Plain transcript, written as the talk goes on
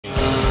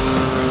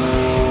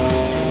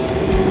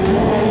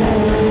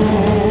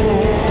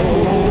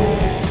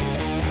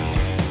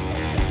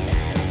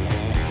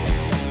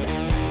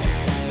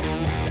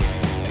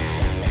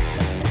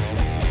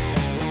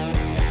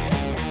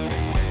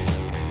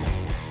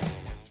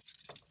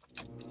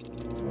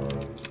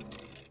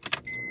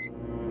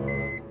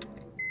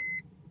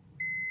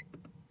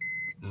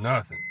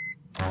nothing.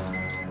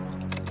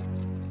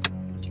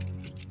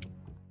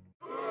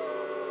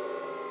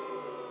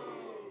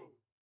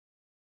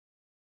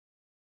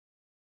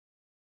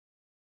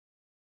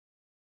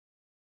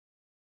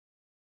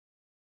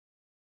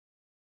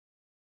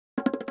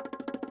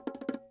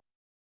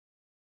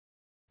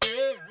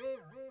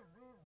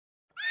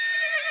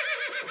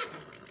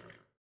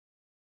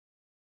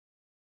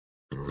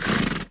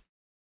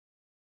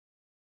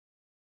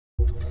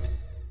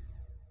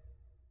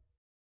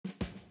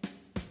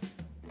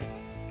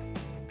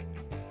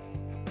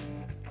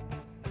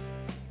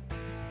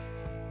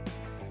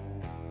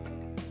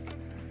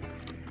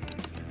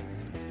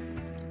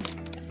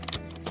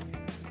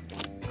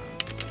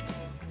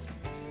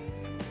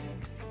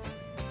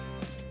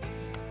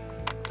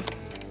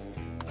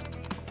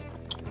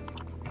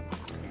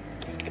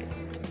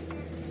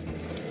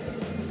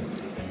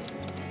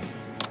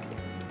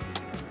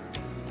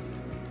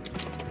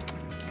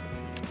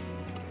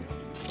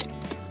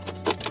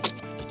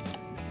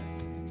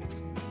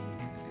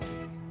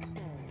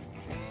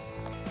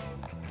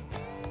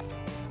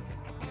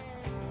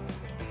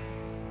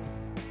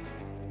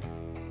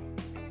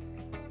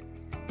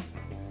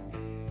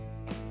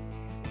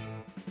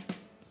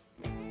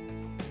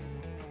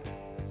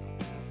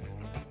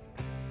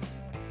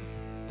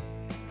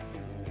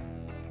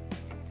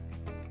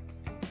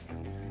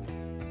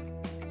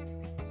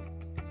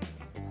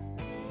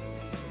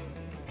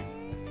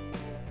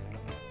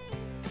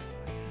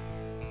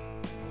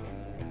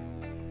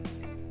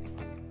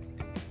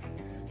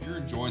 If you're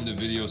enjoying the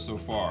video so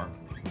far,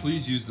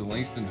 please use the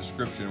links in the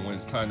description when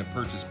it's time to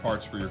purchase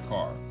parts for your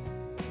car.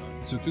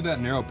 So through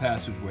that narrow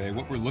passageway,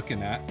 what we're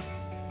looking at,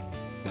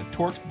 the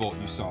Torx bolt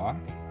you saw,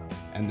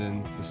 and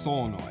then the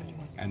solenoid.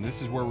 And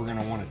this is where we're going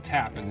to want to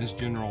tap in this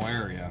general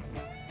area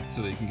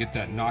so that you can get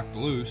that knocked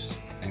loose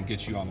and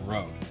get you on the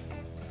road.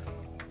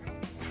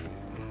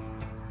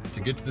 To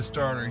get to the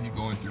starter, you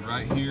go in through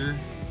right here.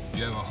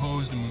 You have a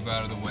hose to move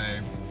out of the way,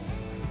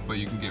 but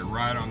you can get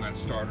right on that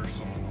starter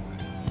solenoid.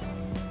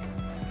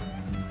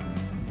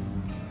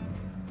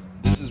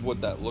 This is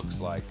what that looks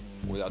like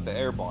without the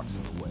air box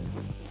in the way.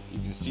 You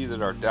can see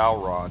that our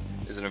dowel rod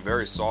is in a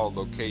very solid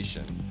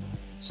location,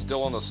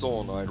 still on the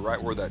solenoid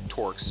right where that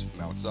Torx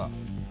mounts up.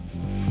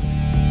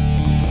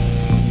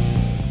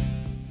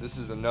 This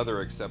is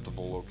another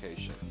acceptable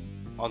location,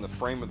 on the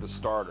frame of the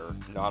starter,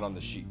 not on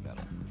the sheet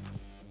metal.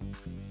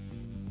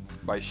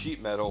 By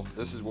sheet metal,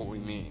 this is what we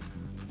mean.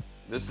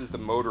 This is the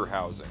motor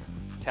housing.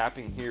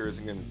 Tapping here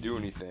isn't going to do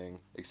anything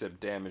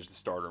except damage the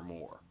starter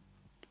more.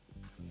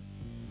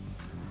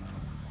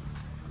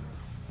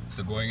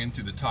 So going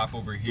into the top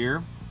over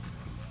here,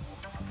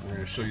 we're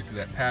going to show you through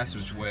that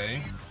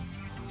passageway,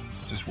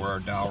 just where our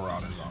dowel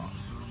rod is on.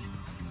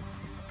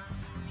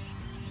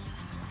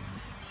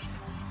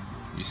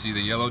 You see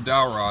the yellow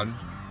dowel rod?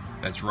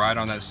 That's right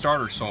on that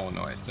starter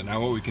solenoid. So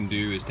now what we can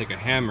do is take a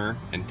hammer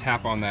and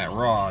tap on that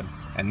rod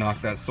and knock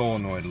that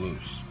solenoid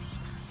loose.